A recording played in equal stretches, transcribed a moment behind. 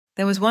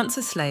There was once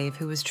a slave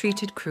who was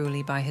treated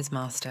cruelly by his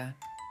master.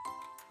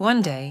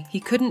 One day, he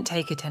couldn't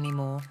take it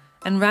anymore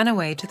and ran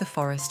away to the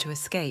forest to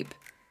escape.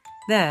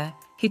 There,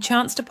 he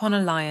chanced upon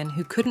a lion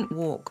who couldn't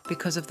walk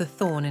because of the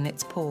thorn in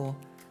its paw.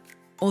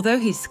 Although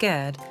he's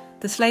scared,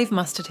 the slave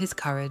mustered his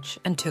courage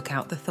and took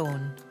out the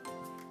thorn.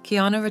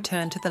 Kiana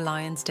returned to the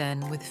lion's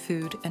den with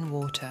food and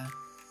water.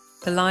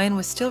 The lion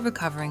was still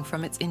recovering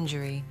from its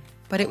injury,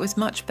 but it was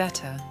much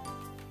better.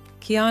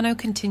 Kiana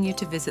continued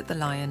to visit the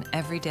lion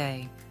every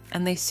day,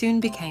 and they soon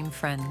became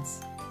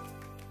friends.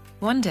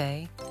 One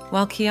day,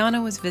 while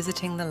Kiana was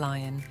visiting the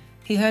lion,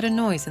 he heard a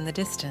noise in the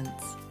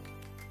distance.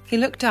 He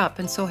looked up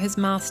and saw his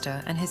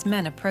master and his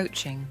men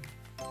approaching.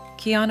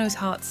 Kiana's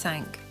heart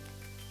sank.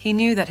 He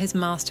knew that his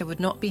master would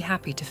not be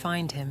happy to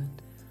find him.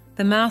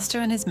 The master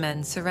and his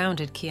men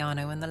surrounded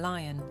Kiana and the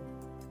lion.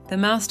 The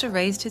master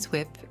raised his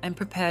whip and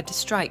prepared to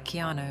strike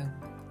Kiana,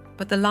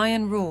 but the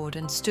lion roared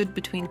and stood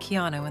between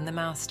Kiana and the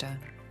master.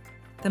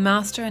 The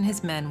master and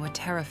his men were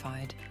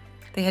terrified.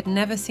 They had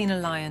never seen a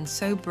lion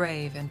so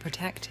brave and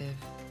protective.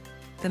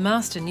 The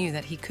master knew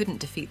that he couldn't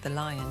defeat the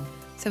lion,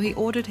 so he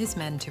ordered his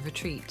men to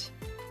retreat.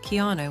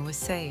 Kiana was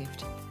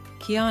saved.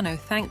 Kiana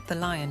thanked the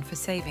lion for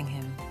saving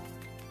him.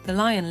 The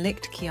lion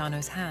licked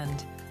Kiana's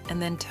hand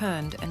and then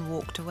turned and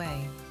walked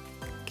away.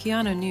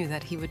 Kiana knew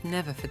that he would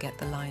never forget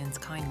the lion's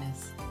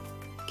kindness.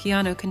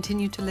 Kiana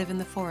continued to live in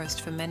the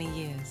forest for many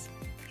years.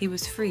 He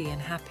was free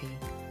and happy.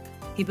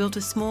 He built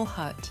a small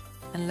hut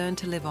and learned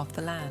to live off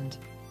the land.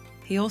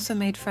 He also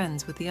made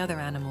friends with the other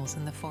animals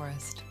in the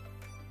forest.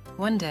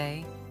 One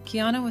day,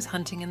 Kiana was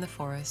hunting in the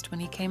forest when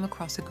he came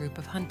across a group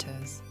of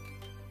hunters.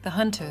 The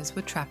hunters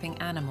were trapping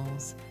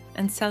animals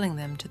and selling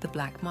them to the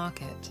black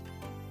market.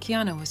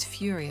 Kiana was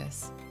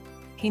furious.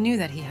 He knew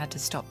that he had to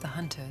stop the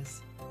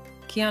hunters.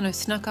 Kiana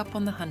snuck up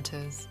on the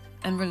hunters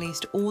and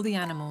released all the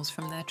animals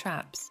from their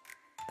traps.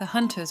 The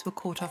hunters were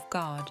caught off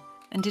guard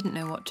and didn't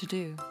know what to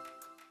do.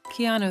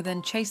 Kiana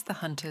then chased the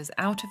hunters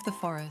out of the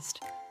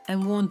forest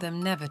and warned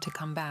them never to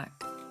come back.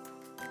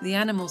 The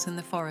animals in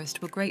the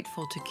forest were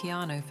grateful to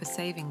Kiana for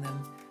saving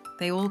them.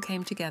 They all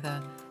came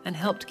together and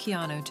helped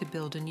Kiana to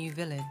build a new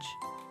village.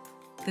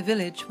 The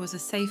village was a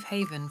safe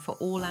haven for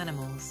all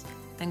animals,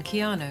 and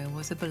Kiana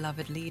was a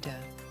beloved leader.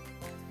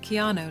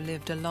 Kiana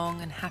lived a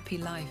long and happy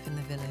life in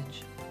the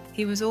village.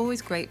 He was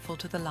always grateful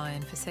to the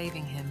lion for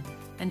saving him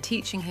and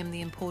teaching him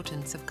the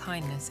importance of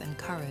kindness and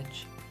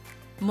courage.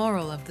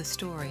 Moral of the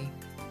story: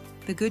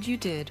 the good you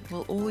did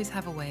will always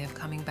have a way of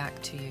coming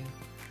back to you.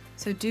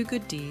 So do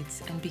good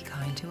deeds and be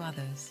kind to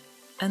others,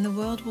 and the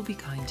world will be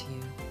kind to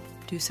you.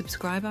 Do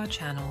subscribe our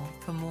channel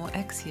for more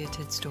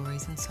excited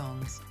stories and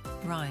songs,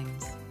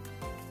 rhymes,